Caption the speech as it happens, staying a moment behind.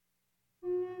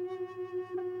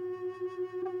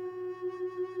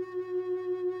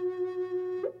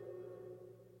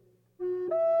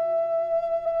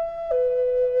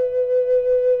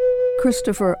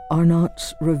Christopher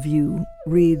Arnott's review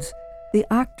reads, "The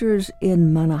actors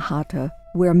in Manahatta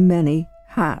wear many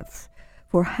hats.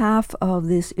 For half of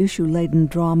this issue-laden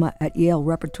drama at Yale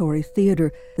Repertory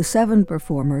Theatre, the 7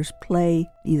 performers play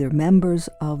either members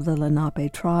of the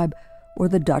Lenape tribe or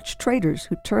the Dutch traders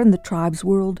who turned the tribe's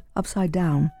world upside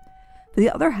down. For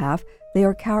the other half, they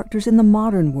are characters in the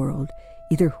modern world,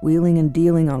 either wheeling and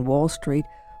dealing on Wall Street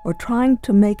or trying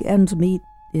to make ends meet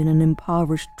in an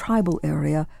impoverished tribal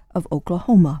area of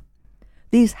Oklahoma.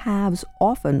 These halves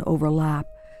often overlap,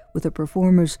 with the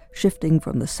performers shifting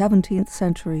from the 17th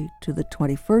century to the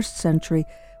 21st century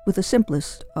with the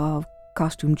simplest of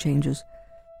costume changes.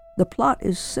 The plot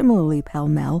is similarly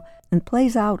pell-mell and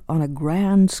plays out on a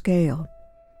grand scale.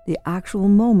 The actual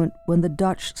moment when the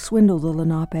Dutch swindle the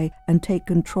Lenape and take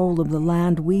control of the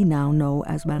land we now know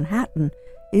as Manhattan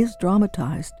is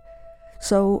dramatized.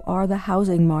 So are the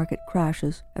housing market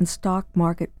crashes and stock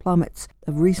market plummets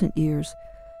of recent years.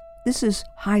 This is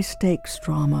high-stakes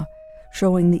drama,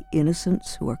 showing the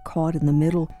innocents who are caught in the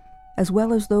middle, as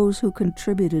well as those who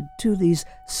contributed to these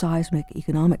seismic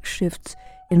economic shifts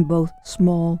in both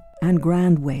small and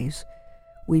grand ways.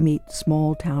 We meet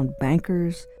small-town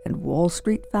bankers and Wall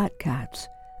Street fat cats,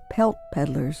 pelt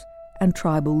peddlers, and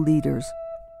tribal leaders.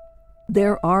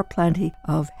 There are plenty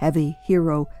of heavy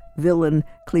hero-villain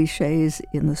cliches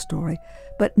in the story,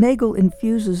 but Nagel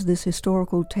infuses this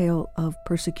historical tale of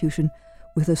persecution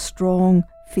with a strong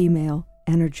female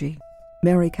energy.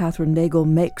 Mary Catherine Nagel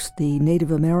makes the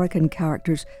Native American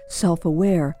characters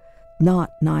self-aware,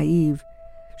 not naive.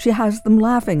 She has them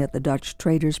laughing at the Dutch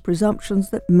traders' presumptions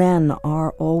that men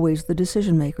are always the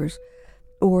decision-makers,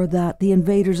 or that the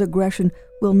invaders' aggression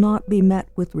will not be met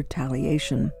with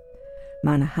retaliation.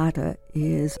 Manahatta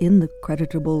is in the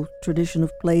creditable tradition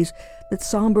of plays that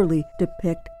somberly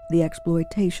depict the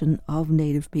exploitation of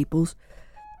native peoples.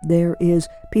 There is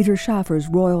Peter Schaffer's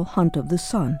Royal Hunt of the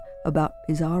Sun, about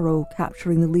Pizarro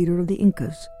capturing the leader of the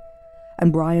Incas,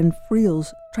 and Brian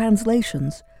Friel's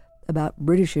Translations, about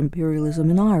British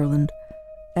imperialism in Ireland,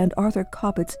 and Arthur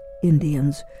Coppett's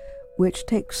Indians, which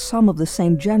takes some of the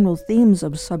same general themes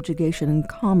of subjugation and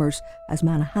commerce as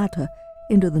Manahatta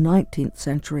into the 19th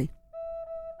century.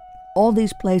 All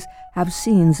these plays have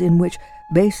scenes in which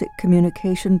basic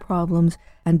communication problems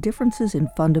and differences in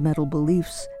fundamental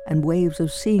beliefs and ways of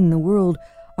seeing the world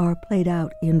are played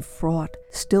out in fraught,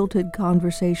 stilted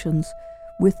conversations,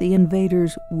 with the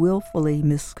invaders willfully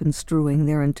misconstruing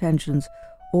their intentions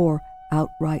or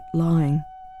outright lying.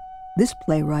 This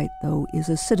playwright, though, is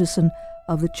a citizen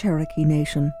of the Cherokee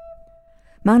Nation.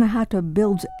 Manahatta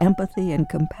builds empathy and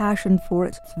compassion for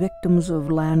its victims of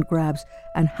land grabs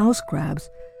and house grabs,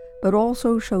 but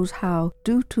also shows how,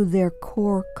 due to their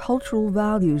core cultural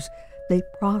values, they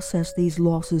process these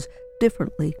losses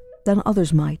differently than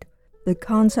others might. The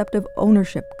concept of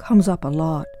ownership comes up a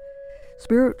lot.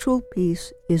 Spiritual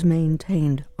peace is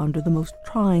maintained under the most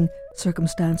trying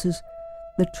circumstances.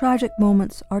 The tragic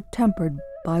moments are tempered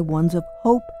by ones of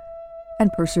hope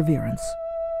and perseverance.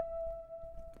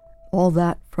 All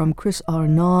that from Chris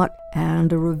Arnott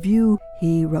and a review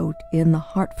he wrote in the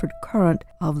Hartford Courant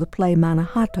of the play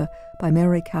Manahatta by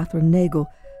Mary Catherine Nagel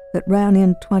that ran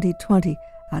in 2020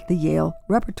 at the Yale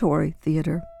Repertory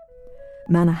Theatre.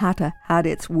 Manahatta had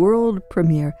its world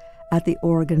premiere at the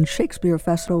Oregon Shakespeare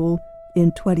Festival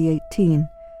in 2018,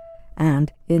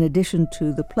 and in addition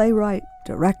to the playwright,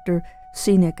 director,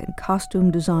 scenic and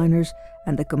costume designers,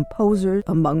 and the composer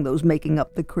among those making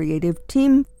up the creative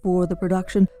team for the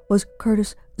production was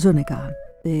Curtis Zuniga,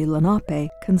 the Lenape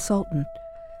consultant.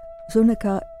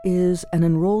 Zuniga is an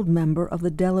enrolled member of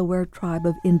the Delaware Tribe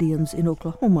of Indians in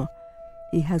Oklahoma.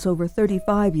 He has over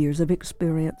 35 years of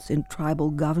experience in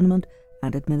tribal government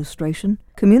and administration,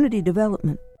 community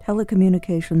development,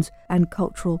 telecommunications, and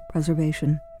cultural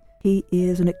preservation. He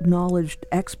is an acknowledged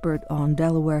expert on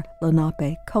Delaware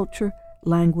Lenape culture,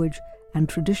 language, and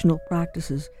traditional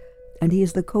practices, and he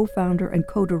is the co-founder and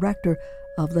co-director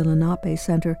of the Lenape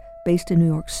Center based in New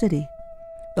York City.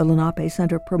 The Lenape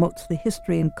Center promotes the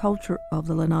history and culture of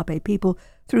the Lenape people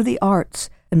through the arts,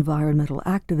 environmental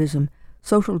activism,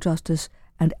 social justice,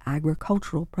 and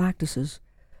agricultural practices.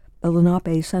 The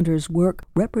Lenape Center's work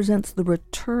represents the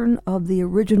return of the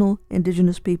original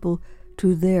indigenous people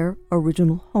to their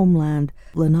original homeland,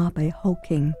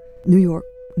 Lenapehoking, New York,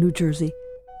 New Jersey,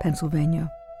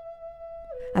 Pennsylvania.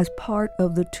 As part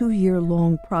of the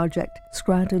 2-year-long project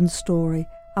Scranton's Story,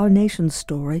 Our Nation's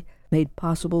Story, made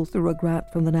possible through a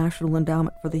grant from the National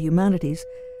Endowment for the Humanities,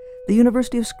 the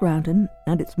University of Scranton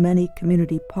and its many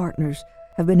community partners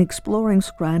have been exploring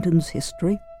Scranton's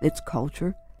history, its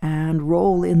culture, and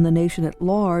role in the nation at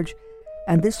large,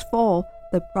 and this fall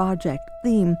the project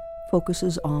theme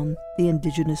focuses on the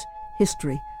indigenous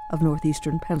history of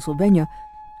northeastern Pennsylvania,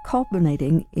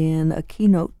 culminating in a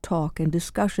keynote talk and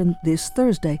discussion this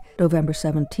Thursday, November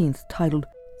 17th, titled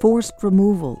Forced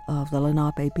Removal of the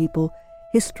Lenape People,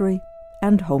 History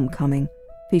and Homecoming,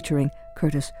 featuring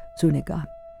Curtis Zuniga.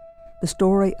 The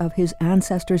story of his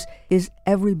ancestors is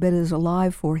every bit as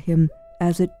alive for him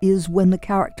as it is when the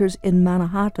characters in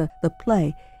Manahatta, the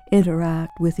play,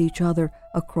 interact with each other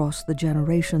across the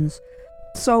generations.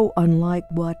 So unlike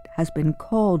what has been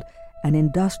called an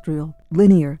industrial,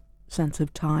 linear sense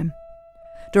of time.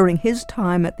 During his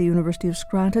time at the University of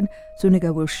Scranton,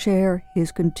 Zuniga will share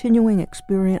his continuing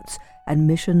experience and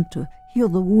mission to heal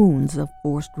the wounds of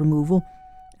forced removal,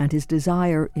 and his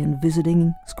desire in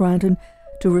visiting Scranton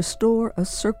to restore a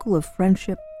circle of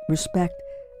friendship, respect,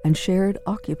 and shared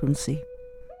occupancy.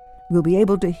 We'll be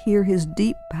able to hear his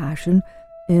deep passion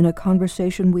in a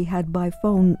conversation we had by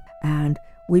phone, and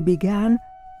we began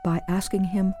by asking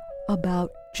him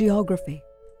about geography.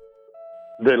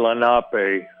 The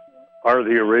Lenape are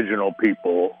the original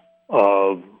people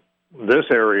of this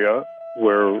area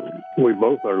where we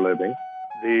both are living.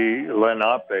 The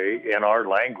Lenape, in our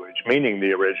language, meaning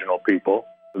the original people,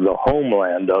 the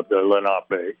homeland of the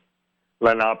Lenape,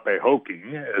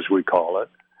 Lenapehoking, as we call it.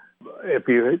 If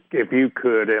you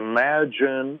could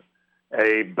imagine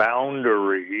a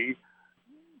boundary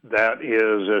that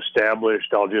is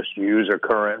established, I'll just use a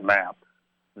current map,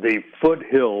 the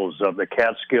foothills of the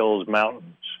Catskills Mountains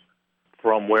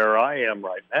from where I am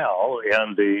right now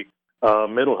in the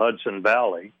Middle Hudson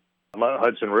Valley,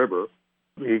 Hudson River.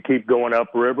 You keep going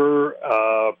upriver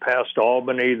past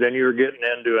Albany, then you're getting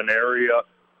into an area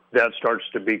that starts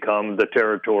to become the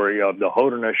territory of the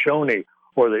Haudenosaunee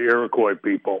or the Iroquois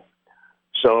people.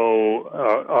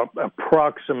 So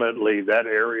approximately that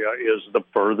area is the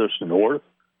furthest north.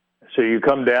 So you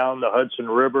come down the Hudson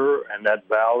River and that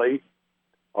valley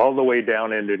all the way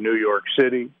down into New York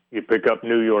City. You pick up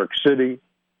New York City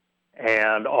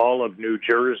and all of New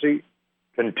Jersey,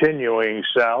 continuing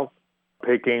south,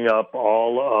 picking up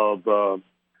all of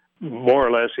more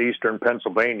or less eastern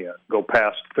Pennsylvania, go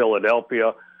past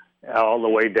Philadelphia, all the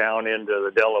way down into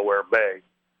the Delaware Bay,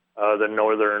 the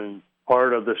northern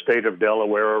part of the state of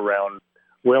Delaware around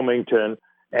Wilmington,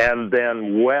 and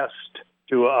then west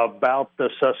to about the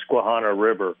Susquehanna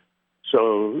River.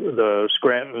 So the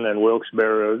Scranton and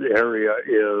Wilkes-Barre area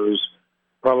is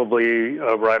probably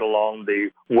right along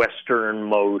the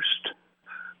westernmost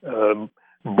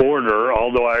border,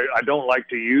 although I don't like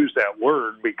to use that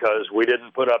word because we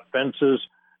didn't put up fences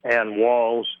and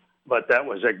walls, but that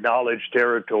was acknowledged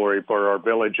territory for our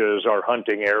villages, our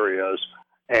hunting areas,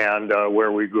 and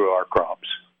where we grew our crops.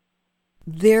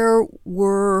 There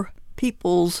were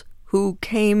peoples who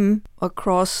came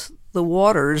across the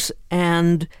waters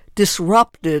and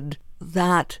disrupted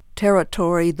that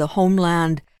territory, the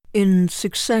homeland, in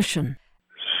succession.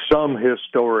 Some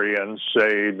historians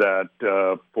say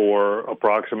that for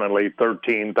approximately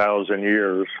 13,000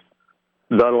 years,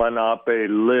 the Lenape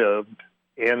lived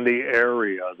in the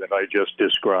area that I just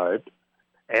described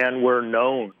and were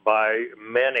known by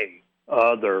many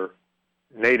other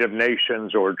native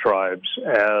nations or tribes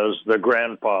as the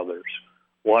grandfathers.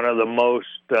 One of the most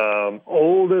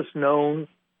oldest known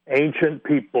ancient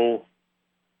people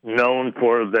known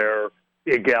for their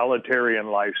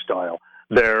egalitarian lifestyle,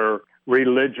 their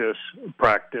religious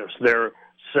practice, their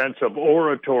sense of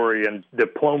oratory and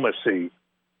diplomacy.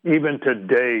 Even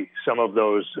today, some of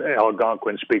those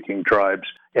Algonquin-speaking tribes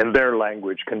in their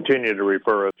language continue to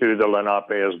refer to the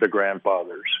Lenape as the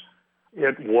grandfathers.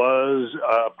 It was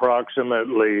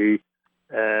approximately,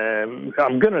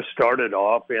 I'm going to start it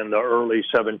off in the early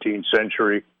 17th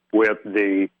century with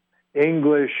the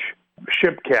English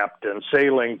ship captain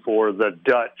sailing for the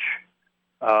Dutch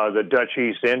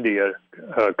East India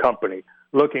Company,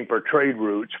 looking for trade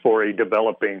routes for a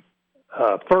developing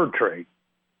fur trade,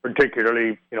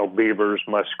 particularly, beavers,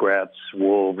 muskrats,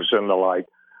 wolves, and the like.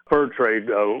 Fur trade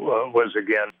was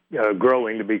again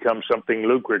growing to become something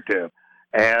lucrative.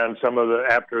 And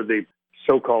after the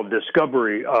so-called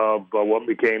discovery of what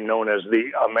became known as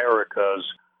the Americas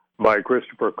by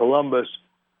Christopher Columbus,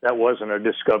 that wasn't a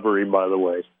discovery, by the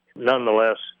way.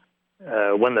 Nonetheless,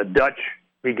 when the Dutch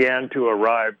began to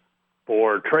arrive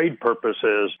for trade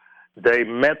purposes, they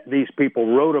met these people,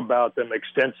 wrote about them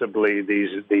extensively,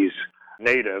 these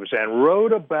natives, and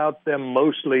wrote about them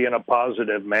mostly in a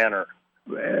positive manner.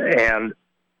 And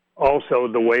also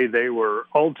the way they were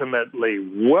ultimately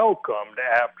welcomed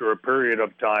after a period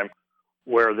of time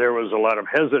where there was a lot of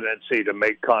hesitancy to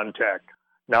make contact,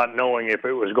 not knowing if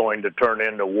it was going to turn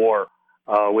into war,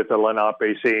 with the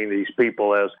Lenape seeing these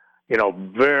people as,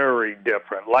 very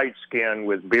different, light-skinned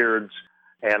with beards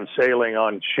and sailing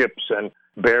on ships and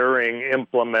bearing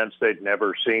implements they'd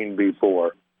never seen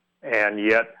before, and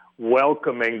yet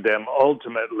welcoming them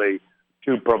ultimately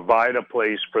to provide a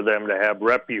place for them to have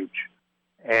refuge.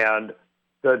 And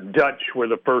the Dutch were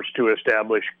the first to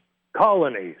establish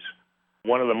colonies.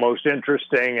 One of the most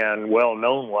interesting and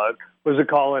well-known was the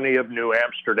colony of New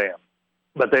Amsterdam.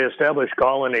 But they established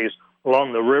colonies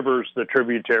along the rivers, the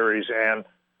tributaries, and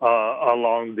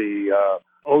along the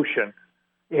ocean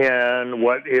in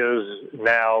what is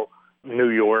now New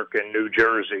York and New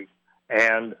Jersey,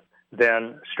 and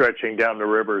then stretching down the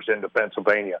rivers into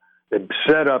Pennsylvania. They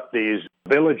set up these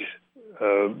village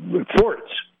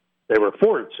forts. They were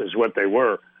forts is what they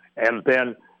were, and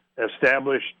then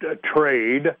established a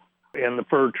trade in the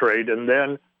fur trade, and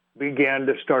then began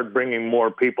to start bringing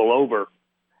more people over.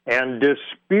 And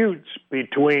disputes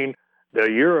between the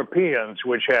Europeans,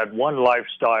 which had one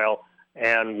lifestyle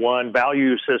and one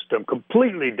value system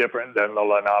completely different than the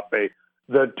Lenape,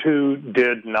 the two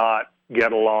did not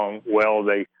get along well.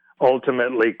 They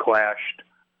ultimately clashed.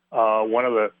 One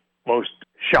of the most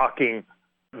shocking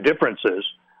differences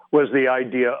was the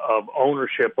idea of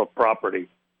ownership of property.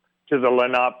 To the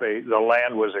Lenape, the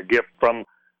land was a gift from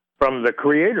the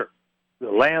Creator.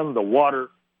 The land, the water,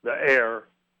 the air,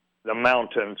 the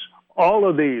mountains, all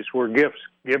of these were gifts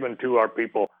given to our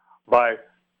people by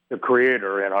the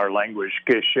Creator in our language,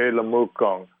 Geshe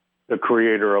Lemukong, the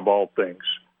Creator of all things.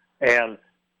 And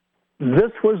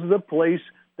this was the place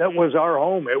that was our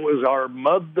home. It was our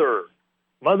Mother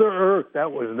Earth.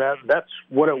 That's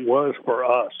what it was for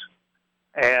us.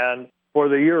 And for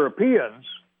the Europeans,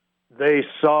 they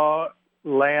saw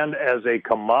land as a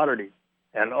commodity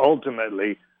and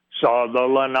ultimately saw the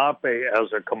Lenape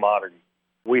as a commodity.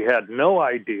 We had no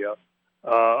idea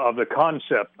of the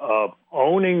concept of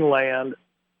owning land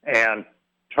and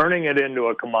turning it into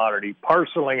a commodity,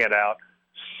 parceling it out,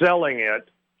 selling it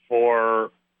for,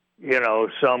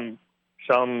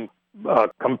 some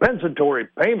compensatory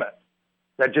payment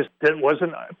that just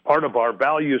wasn't part of our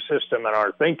value system and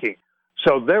our thinking.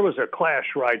 So there was a clash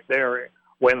right there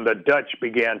when the Dutch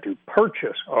began to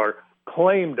purchase or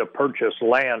claim to purchase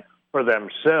land for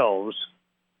themselves,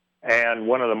 and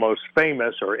one of the most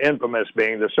famous or infamous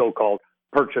being the so-called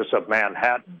Purchase of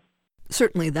Manhattan.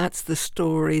 Certainly that's the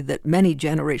story that many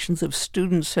generations of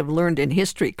students have learned in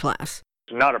history class.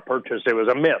 It's not a purchase, it was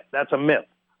a myth. That's a myth.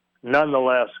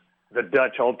 Nonetheless, the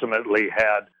Dutch ultimately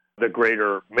had the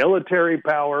greater military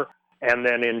power, and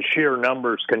then in sheer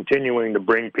numbers continuing to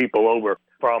bring people over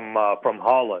from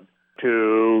Holland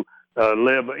to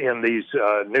live in these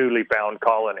newly found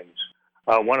colonies.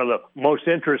 One of the most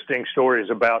interesting stories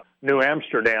about New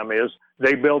Amsterdam is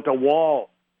they built a wall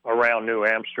around New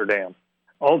Amsterdam,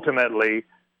 ultimately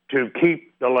to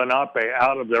keep the Lenape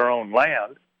out of their own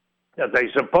land that they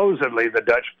supposedly, the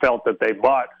Dutch felt that they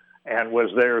bought and was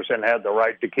theirs and had the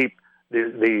right to keep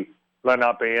the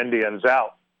Lenape Indians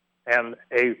out. And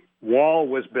a wall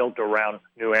was built around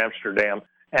New Amsterdam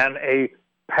and a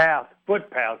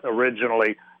footpath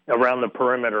originally around the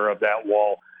perimeter of that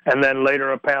wall, and then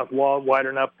later a path wide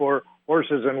enough for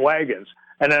horses and wagons,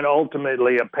 and then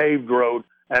ultimately a paved road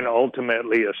and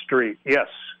ultimately a street. Yes,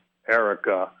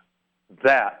 Erica,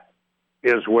 that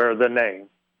is where the name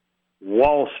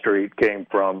Wall Street came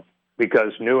from,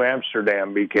 because New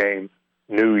Amsterdam became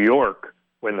New York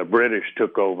when the British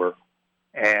took over,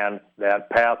 and that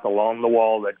path along the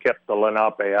wall that kept the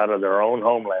Lenape out of their own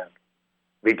homeland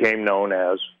became known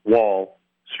as Wall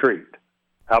Street.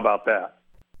 How about that?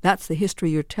 That's the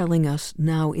history you're telling us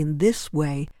now in this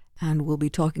way, and we'll be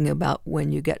talking about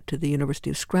when you get to the University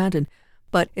of Scranton.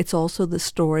 But it's also the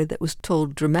story that was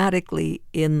told dramatically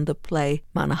in the play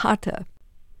Mannahatta.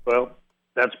 Well,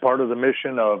 that's part of the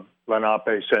mission of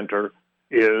Lenape Center,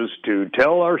 is to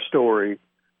tell our story,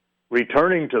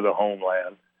 returning to the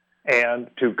homeland, and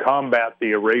to combat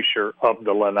the erasure of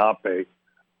the Lenape,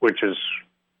 which is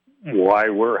why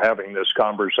we're having this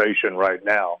conversation right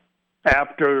now.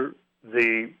 After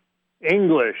the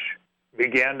English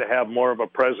began to have more of a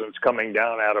presence coming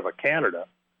down out of Canada,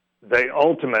 they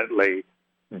ultimately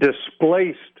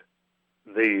displaced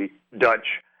the Dutch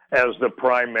as the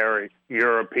primary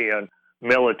European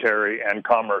military and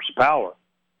commerce power.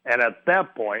 And at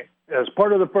that point, as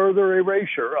part of the further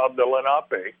erasure of the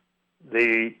Lenape,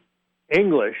 the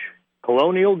English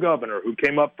colonial governor who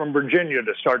came up from Virginia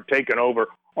to start taking over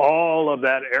all of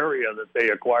that area that they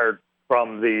acquired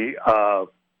from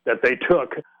that they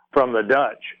took from the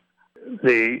Dutch.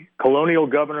 The colonial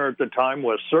governor at the time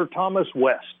was Sir Thomas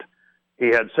West. He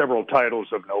had several titles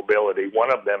of nobility,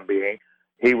 one of them being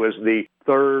he was the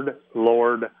third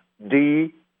Lord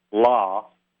de la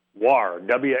Warre,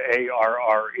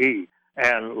 W-A-R-R-E.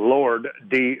 And Lord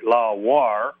de la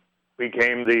Warre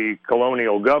became the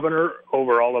colonial governor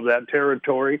over all of that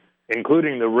territory,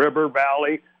 including the river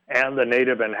valley and the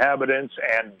native inhabitants,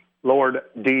 and Lord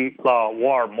de la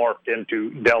Warre morphed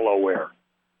into Delaware.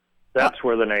 That's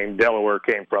where the name Delaware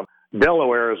came from.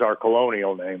 Delaware is our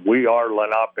colonial name. We are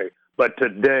Lenape. But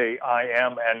today I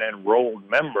am an enrolled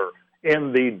member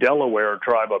in the Delaware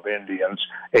Tribe of Indians,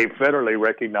 a federally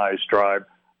recognized tribe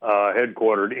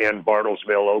headquartered in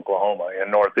Bartlesville, Oklahoma,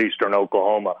 in northeastern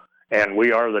Oklahoma. And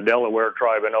we are the Delaware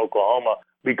Tribe in Oklahoma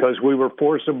because we were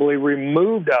forcibly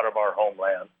removed out of our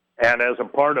homeland. And as a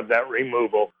part of that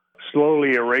removal,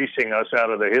 slowly erasing us out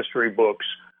of the history books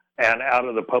and out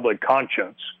of the public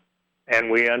conscience. And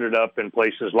we ended up in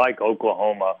places like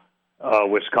Oklahoma,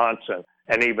 Wisconsin,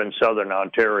 and even southern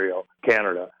Ontario,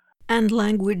 Canada. And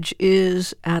language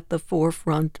is at the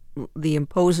forefront, the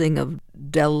imposing of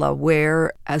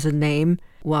Delaware as a name,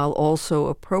 while also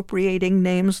appropriating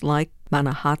names like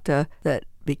Mannahatta that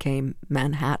became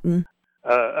Manhattan.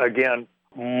 Again,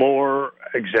 more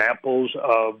examples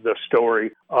of the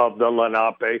story of the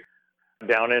Lenape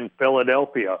down in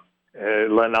Philadelphia.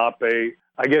 Lenape,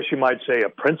 I guess you might say a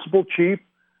principal chief,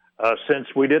 since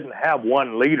we didn't have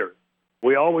one leader.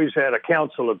 We always had a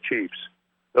council of chiefs.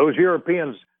 Those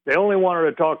Europeans, they only wanted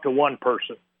to talk to one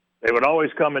person. They would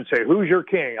always come and say, "Who's your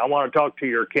king? I want to talk to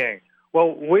your king."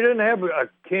 Well, we didn't have a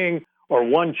king or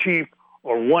one chief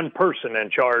or one person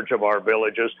in charge of our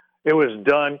villages. It was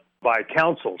done by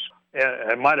councils.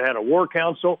 It might have had a war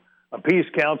council, a peace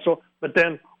council, but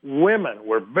then women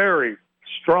were very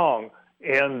strong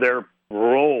in their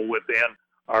role within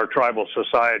our tribal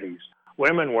societies.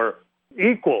 Women were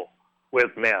equal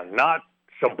with men, not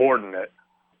subordinate.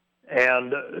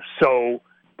 And so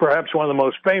perhaps one of the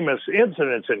most famous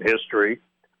incidents in history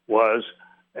was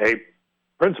a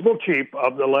principal chief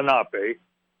of the Lenape,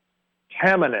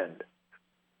 Tamenund,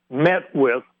 met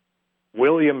with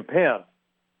William Penn,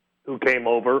 who came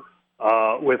over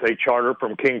with a charter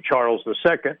from King Charles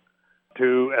II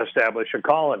to establish a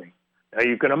colony. Now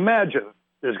you can imagine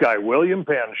this guy, William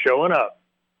Penn, showing up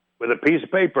with a piece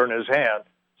of paper in his hand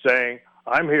saying,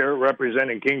 "I'm here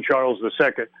representing King Charles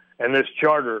II, and this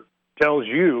charter tells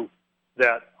you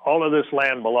that all of this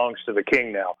land belongs to the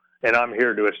king now, and I'm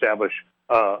here to establish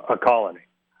a colony."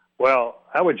 Well,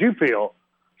 how would you feel?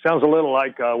 Sounds a little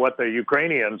like what the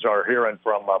Ukrainians are hearing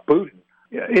from Putin.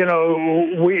 You know,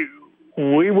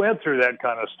 we went through that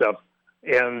kind of stuff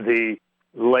in the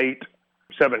late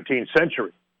 17th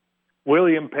century.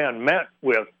 William Penn met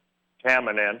with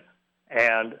Tamenund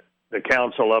and the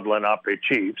Council of Lenape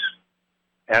Chiefs,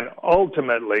 and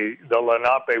ultimately the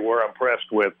Lenape were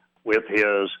impressed with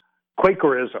his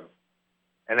Quakerism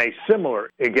and a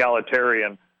similar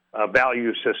egalitarian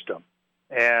value system.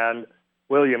 And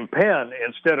William Penn,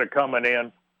 instead of coming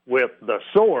in with the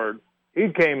sword, he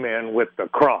came in with the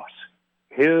cross.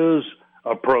 His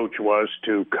approach was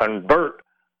to convert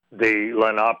the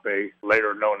Lenape,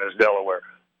 later known as Delaware.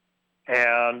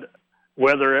 And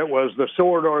whether it was the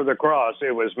sword or the cross,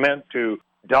 it was meant to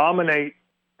dominate,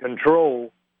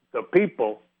 control the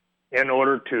people in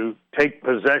order to take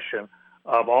possession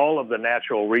of all of the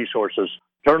natural resources,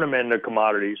 turn them into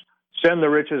commodities, send the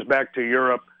riches back to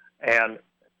Europe, and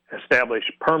establish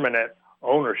permanent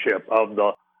ownership of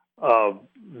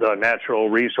the natural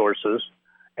resources,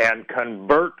 and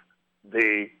convert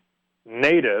the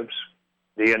natives,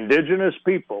 the indigenous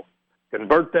people,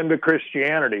 convert them to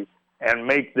Christianity and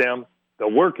make them the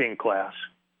working class.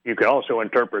 You can also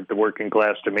interpret the working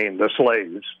class to mean the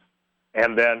slaves.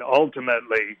 And then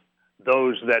ultimately,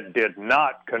 those that did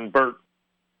not convert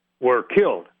were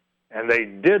killed. And they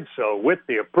did so with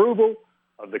the approval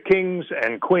of the kings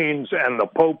and queens and the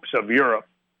popes of Europe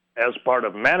as part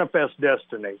of manifest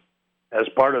destiny, as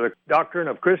part of the doctrine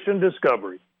of Christian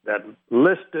discovery that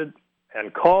listed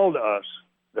and called us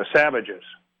the savages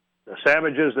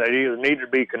that either needed to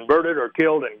be converted or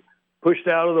killed and pushed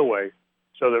out of the way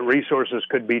so that resources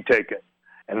could be taken.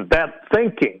 And that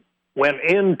thinking went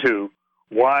into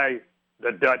why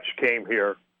the Dutch came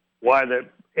here, why the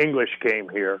English came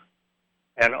here,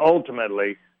 and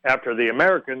ultimately, after the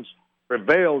Americans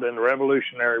prevailed in the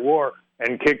Revolutionary War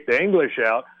and kicked the English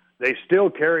out, they still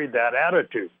carried that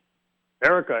attitude.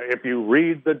 America, if you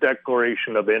read the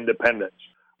Declaration of Independence,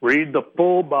 read the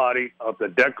full body of the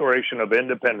Declaration of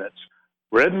Independence,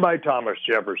 written by Thomas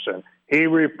Jefferson, he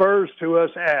refers to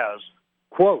us as,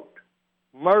 quote,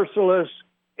 merciless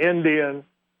Indian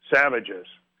savages.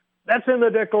 That's in the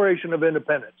Declaration of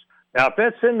Independence. Now, if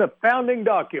that's in the founding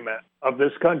document of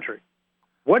this country,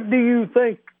 what do you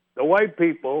think the white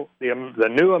people, the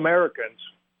new Americans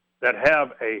that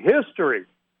have a history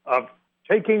of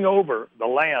taking over the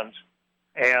lands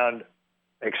and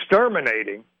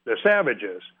exterminating the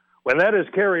savages, when that is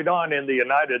carried on in the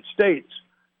United States,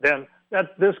 then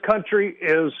this country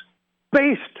is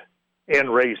based in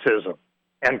racism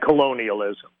and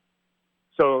colonialism.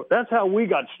 So that's how we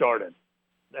got started.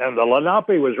 And the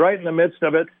Lenape was right in the midst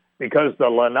of it, because the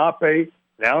Lenape,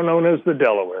 now known as the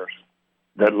Delawares,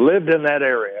 that lived in that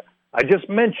area. I just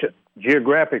mentioned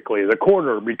geographically the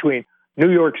corridor between New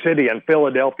York City and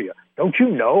Philadelphia. Don't you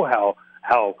know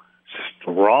how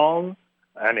strong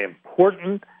and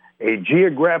important a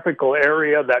geographical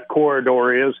area that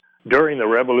corridor is during the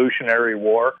Revolutionary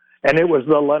War? And it was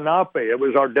the Lenape, it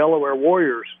was our Delaware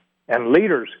warriors and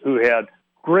leaders who had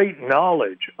great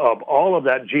knowledge of all of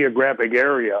that geographic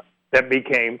area that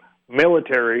became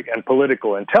military and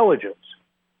political intelligence.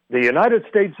 The United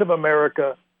States of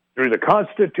America, through the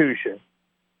Constitution,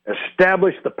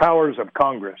 established the powers of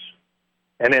Congress.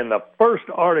 And in the first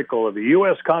article of the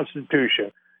U.S.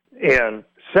 Constitution, in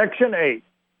Section 8,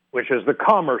 which is the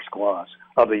Commerce Clause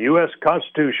of the U.S.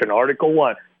 Constitution, Article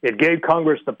 1, it gave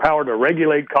Congress the power to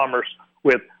regulate commerce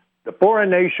with the foreign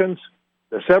nations,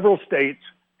 the several states,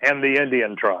 and the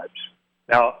Indian tribes.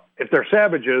 Now, if they're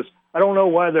savages, I don't know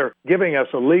why they're giving us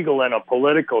a legal and a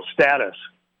political status,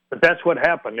 but that's what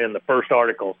happened in the first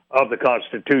article of the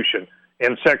Constitution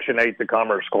in Section 8, the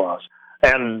Commerce Clause.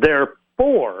 And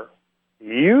therefore,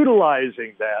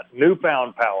 utilizing that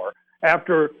newfound power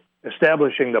after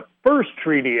establishing the first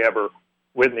treaty ever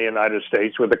with the United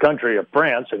States, with the country of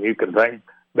France, and you can thank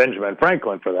Benjamin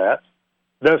Franklin for that,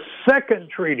 the second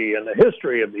treaty in the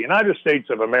history of the United States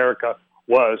of America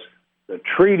was the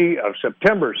Treaty of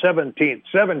September 17,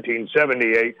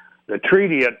 1778, the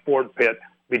treaty at Fort Pitt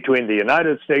between the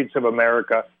United States of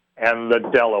America and the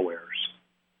Delawares.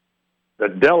 The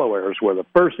Delawares were the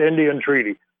first Indian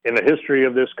treaty in the history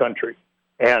of this country,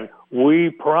 and we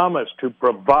promised to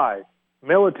provide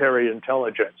military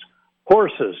intelligence,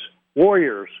 horses,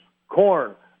 warriors,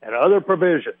 corn, and other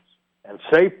provisions, and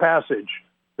safe passage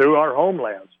through our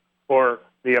homelands for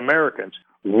the Americans.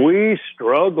 We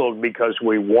struggled because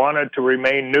we wanted to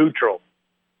remain neutral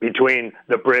between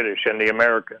the British and the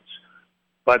Americans.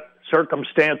 But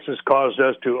circumstances caused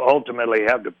us to ultimately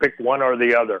have to pick one or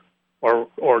the other,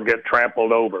 or get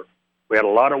trampled over. We had a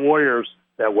lot of warriors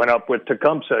that went up with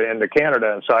Tecumseh into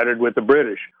Canada and sided with the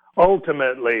British.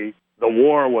 Ultimately, the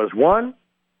war was won,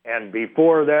 and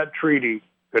before that treaty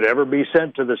could ever be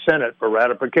sent to the Senate for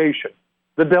ratification,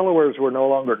 the Delawares were no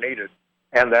longer needed,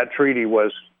 and that treaty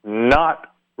was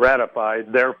not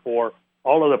ratified. Therefore,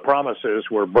 all of the promises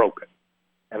were broken.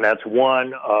 And that's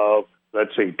one of,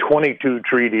 22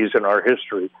 treaties in our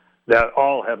history that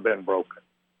all have been broken.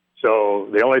 So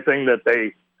the only thing that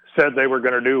they said they were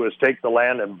going to do was take the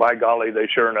land, and by golly, they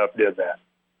sure enough did that.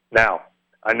 Now,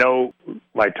 I know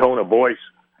my tone of voice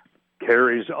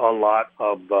carries a lot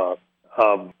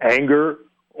of anger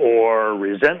or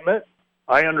resentment.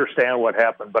 I understand what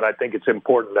happened, but I think it's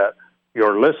important that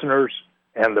your listeners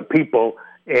and the people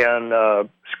in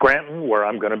Scranton, where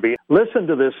I'm going to be, listen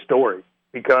to this story,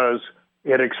 because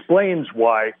it explains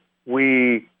why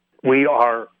we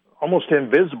are almost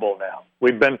invisible now.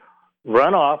 We've been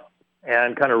run off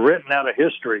and kind of written out of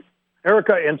history.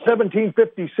 Erica, in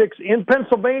 1756 in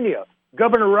Pennsylvania,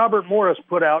 Governor Robert Morris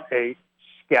put out a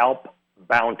scalp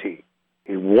bounty.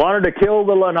 He wanted to kill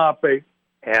the Lenape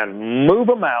and move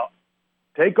them out,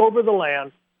 take over the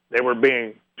land. They were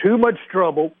being too much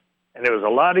trouble, and it was a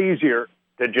lot easier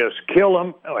to just kill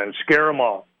them and scare them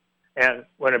off. And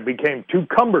when it became too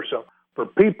cumbersome for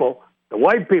people, the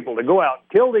white people, to go out and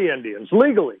kill the Indians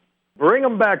legally, bring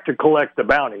them back to collect the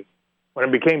bounty, when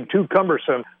it became too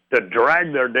cumbersome to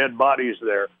drag their dead bodies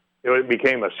there, it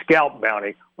became a scalp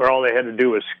bounty, where all they had to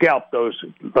do was scalp those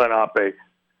Lenape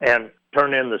and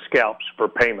turn in the scalps for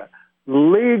payment.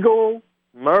 Legal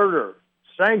murder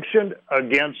sanctioned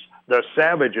against the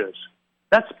savages.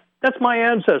 That's my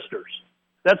ancestors.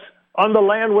 That's on the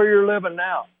land where you're living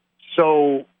now.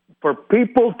 So for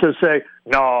people to say,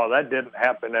 no, that didn't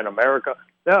happen in America,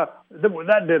 that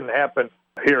didn't happen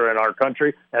here in our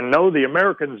country, and no, the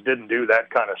Americans didn't do that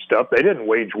kind of stuff. They didn't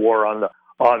wage war on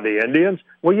the Indians.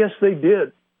 Well, yes, they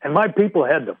did. And my people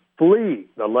had to flee.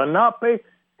 The Lenape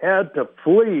had to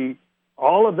flee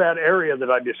all of that area that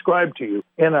I described to you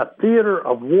in a theater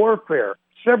of warfare.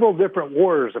 Several different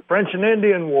wars, the French and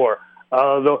Indian War,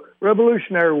 the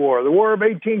Revolutionary War, the War of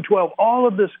 1812, all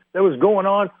of this that was going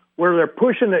on where they're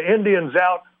pushing the Indians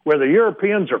out, where the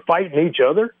Europeans are fighting each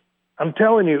other. I'm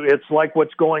telling you, it's like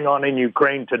what's going on in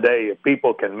Ukraine today, if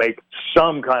people can make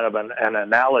some kind of an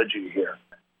analogy here.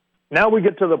 Now we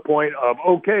get to the point of,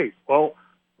 okay, well,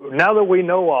 now that we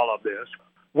know all of this,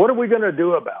 what are we going to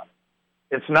do about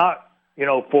it? It's not,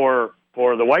 for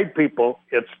the white people,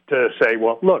 it's to say,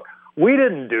 well, look, I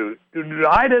didn't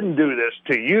do this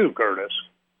to you, Curtis.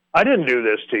 I didn't do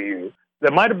this to you.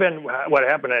 That might have been what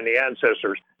happened in the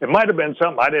ancestors. It might have been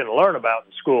something I didn't learn about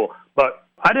in school, but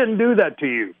I didn't do that to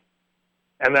you.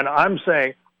 And then I'm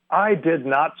saying, I did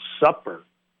not suffer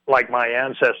like my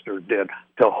ancestors did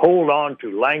to hold on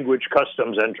to language,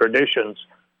 customs, and traditions,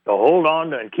 to hold on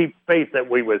to and keep faith that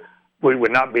we would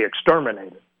not be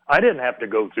exterminated. I didn't have to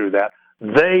go through that.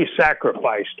 They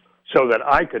sacrificed so that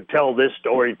I could tell this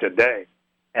story today.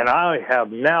 And I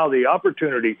have now the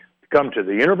opportunity to come to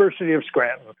the University of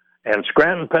Scranton and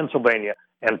Scranton, Pennsylvania,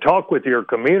 and talk with your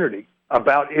community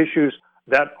about issues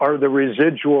that are the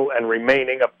residual and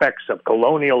remaining effects of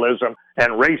colonialism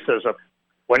and racism.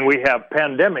 When we have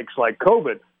pandemics like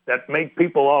COVID that make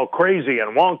people all crazy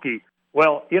and wonky,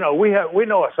 well, we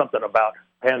know something about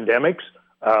pandemics.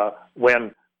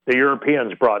 When the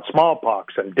Europeans brought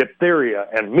smallpox and diphtheria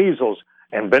and measles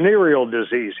and venereal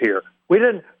disease here, we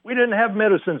didn't have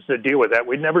medicines to deal with that.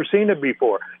 We'd never seen it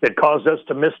before. It caused us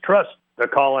to mistrust the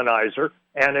colonizer,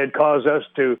 and it caused us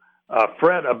to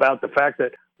fret about the fact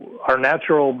that our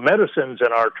natural medicines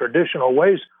and our traditional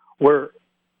ways were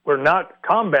not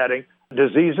combating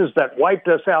diseases that wiped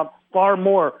us out far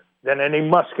more than any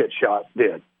musket shot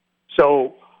did.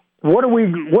 So what are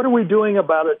we doing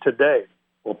about it today?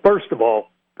 Well, first of all,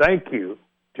 thank you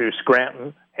to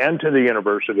Scranton and to the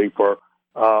university for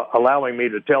allowing me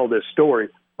to tell this story.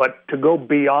 But to go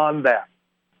beyond that,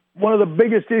 one of the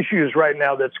biggest issues right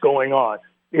now that's going on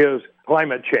is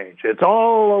climate change. It's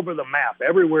all over the map,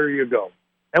 everywhere you go.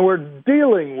 And we're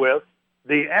dealing with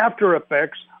the after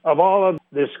effects of all of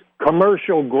this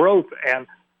commercial growth and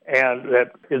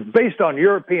that is based on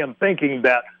European thinking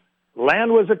that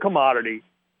land was a commodity,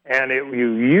 and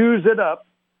you use it up,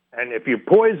 and if you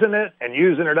poison it and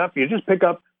using it up, you just pick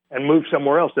up and move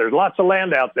somewhere else. There's lots of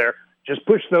land out there. Just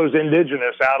push those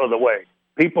indigenous out of the way,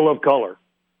 people of color.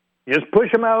 You just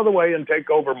push them out of the way and take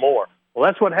over more. Well,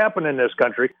 that's what happened in this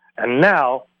country, and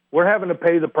now we're having to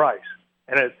pay the price.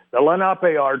 And the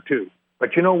Lenape are too.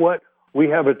 But you know what? We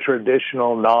have a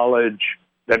traditional knowledge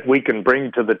that we can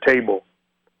bring to the table,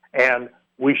 and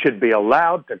we should be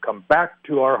allowed to come back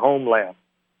to our homeland,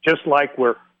 just like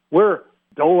we're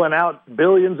doling out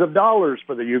billions of dollars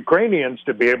for the Ukrainians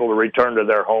to be able to return to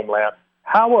their homeland.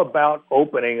 How about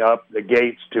opening up the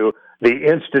gates to the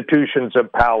institutions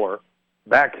of power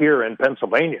back here in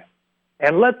Pennsylvania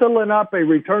and let the Lenape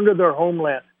return to their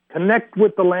homeland, connect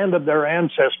with the land of their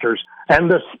ancestors and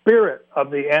the spirit of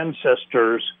the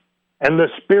ancestors and the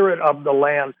spirit of the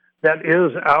land that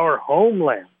is our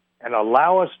homeland, and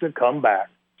allow us to come back,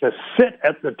 to sit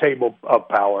at the table of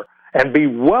power and be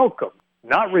welcomed,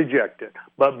 not rejected,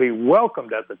 but be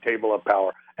welcomed at the table of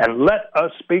power, and let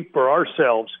us speak for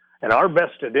ourselves and our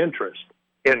vested interest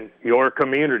in your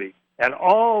community and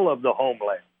all of the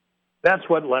homeland. That's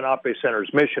what Lenape Center's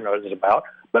mission is about.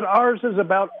 But ours is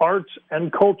about arts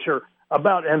and culture,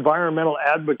 about environmental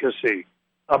advocacy,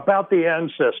 about the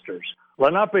ancestors.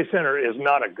 Lenape Center is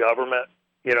not a government.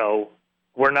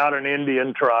 We're not an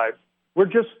Indian tribe. We're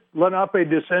just Lenape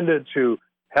descendants who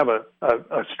have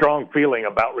a strong feeling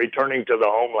about returning to the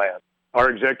homeland.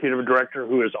 Our executive director,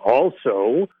 who is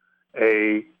also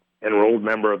a enrolled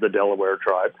member of the Delaware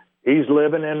tribe, he's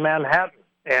living in Manhattan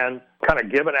and kind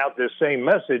of giving out this same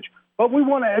message. But we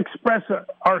want to express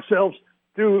ourselves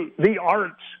through the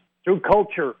arts, through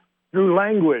culture, through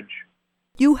language.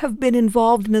 You have been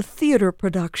involved in a theater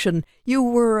production. You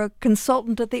were a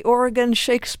consultant at the Oregon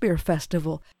Shakespeare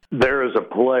Festival. There is a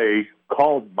play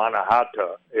called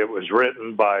Mannahatta. It was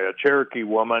written by a Cherokee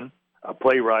woman, a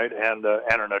playwright, and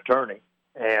an attorney.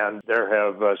 And there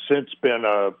have since been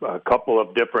a couple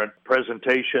of different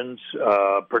presentations,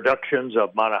 productions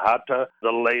of Mannahatta.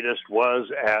 The latest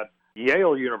was at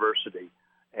Yale University,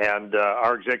 and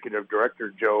our executive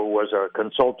director, Joe, was a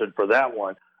consultant for that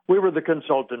one. We were the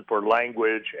consultant for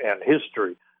language and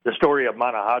history. The story of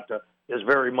Mannahatta is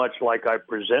very much like I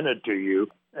presented to you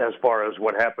as far as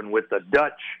what happened with the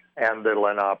Dutch and the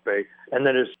Lenape, and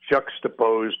then is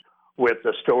juxtaposed with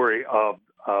the story of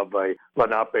a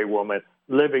Lenape woman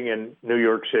living in New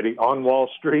York City on Wall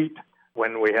Street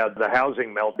when we had the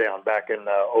housing meltdown back in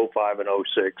 05 and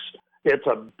 06. It's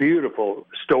a beautiful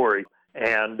story,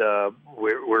 and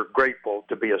we're grateful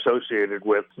to be associated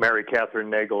with Mary Catherine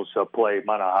Nagel's play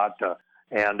Mannahatta.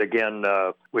 And again,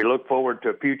 we look forward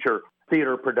to future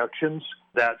theater productions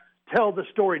that tell the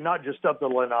story not just of the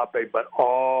Lenape, but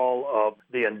all of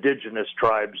the indigenous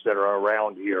tribes that are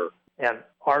around here. And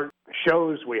our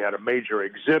shows, we had a major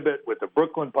exhibit with the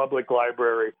Brooklyn Public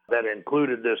Library that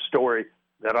included this story.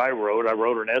 that I wrote. I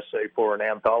wrote an essay for an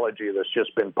anthology that's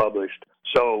just been published.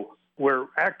 So we're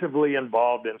actively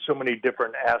involved in so many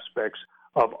different aspects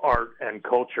of art and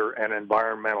culture and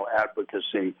environmental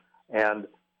advocacy. And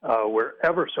we're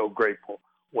ever so grateful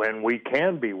when we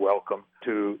can be welcome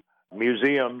to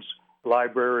museums,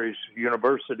 libraries,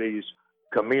 universities,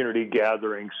 community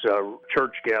gatherings,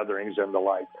 church gatherings, and the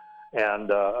like.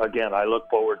 And again, I look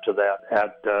forward to that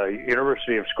at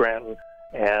University of Scranton,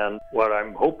 and what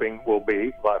I'm hoping will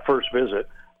be my first visit,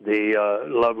 the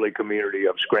lovely community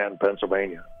of Scranton,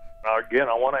 Pennsylvania. Now, again,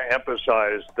 I want to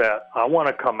emphasize that I want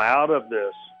to come out of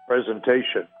this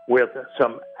presentation with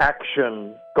some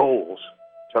action goals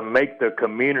to make the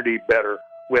community better,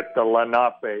 with the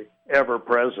Lenape ever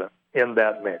present in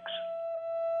that mix.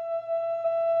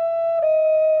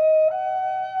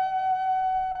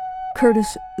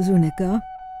 Curtis Zuniga,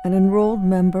 an enrolled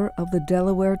member of the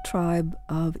Delaware Tribe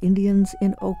of Indians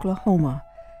in Oklahoma,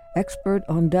 expert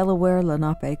on Delaware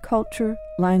Lenape culture,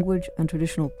 language, and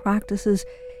traditional practices.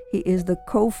 He is the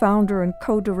co-founder and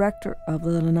co-director of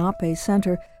the Lenape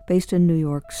Center based in New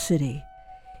York City.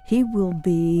 He will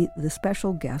be the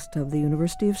special guest of the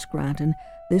University of Scranton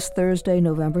this Thursday,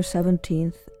 November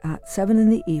 17th at 7 in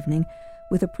the evening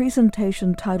with a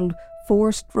presentation titled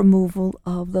Forced Removal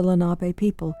of the Lenape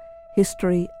People,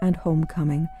 History and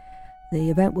Homecoming. The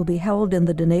event will be held in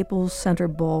the DeNaples Center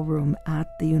Ballroom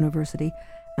at the university,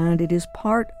 and it is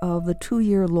part of the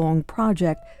 2-year-long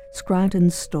project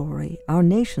Scranton's Story, Our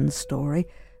Nation's Story,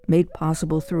 made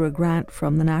possible through a grant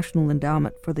from the National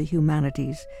Endowment for the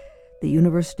Humanities. The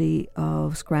University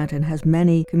of Scranton has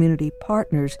many community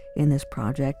partners in this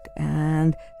project,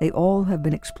 and they all have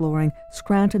been exploring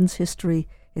Scranton's history,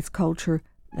 its culture,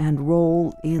 and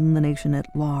role in the nation at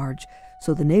large.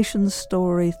 So the nation's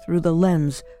story through the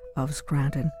lens of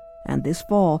Scranton. And this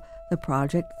fall, the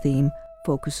project theme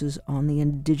focuses on the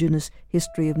indigenous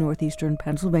history of northeastern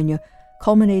Pennsylvania,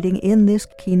 culminating in this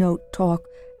keynote talk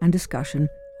and discussion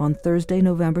on Thursday,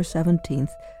 November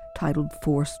 17th, titled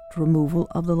Forced Removal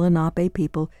of the Lenape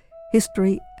People,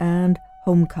 History and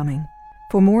Homecoming.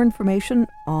 For more information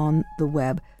on the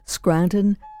web,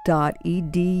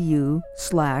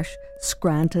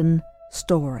 scranton.edu/Scranton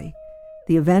Story.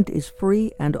 The event is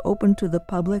free and open to the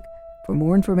public. For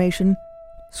more information,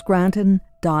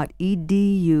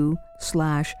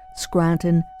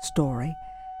 scranton.edu/Scranton Story.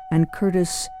 And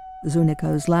Curtis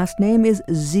Zuniga's last name is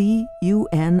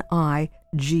Zunigaha.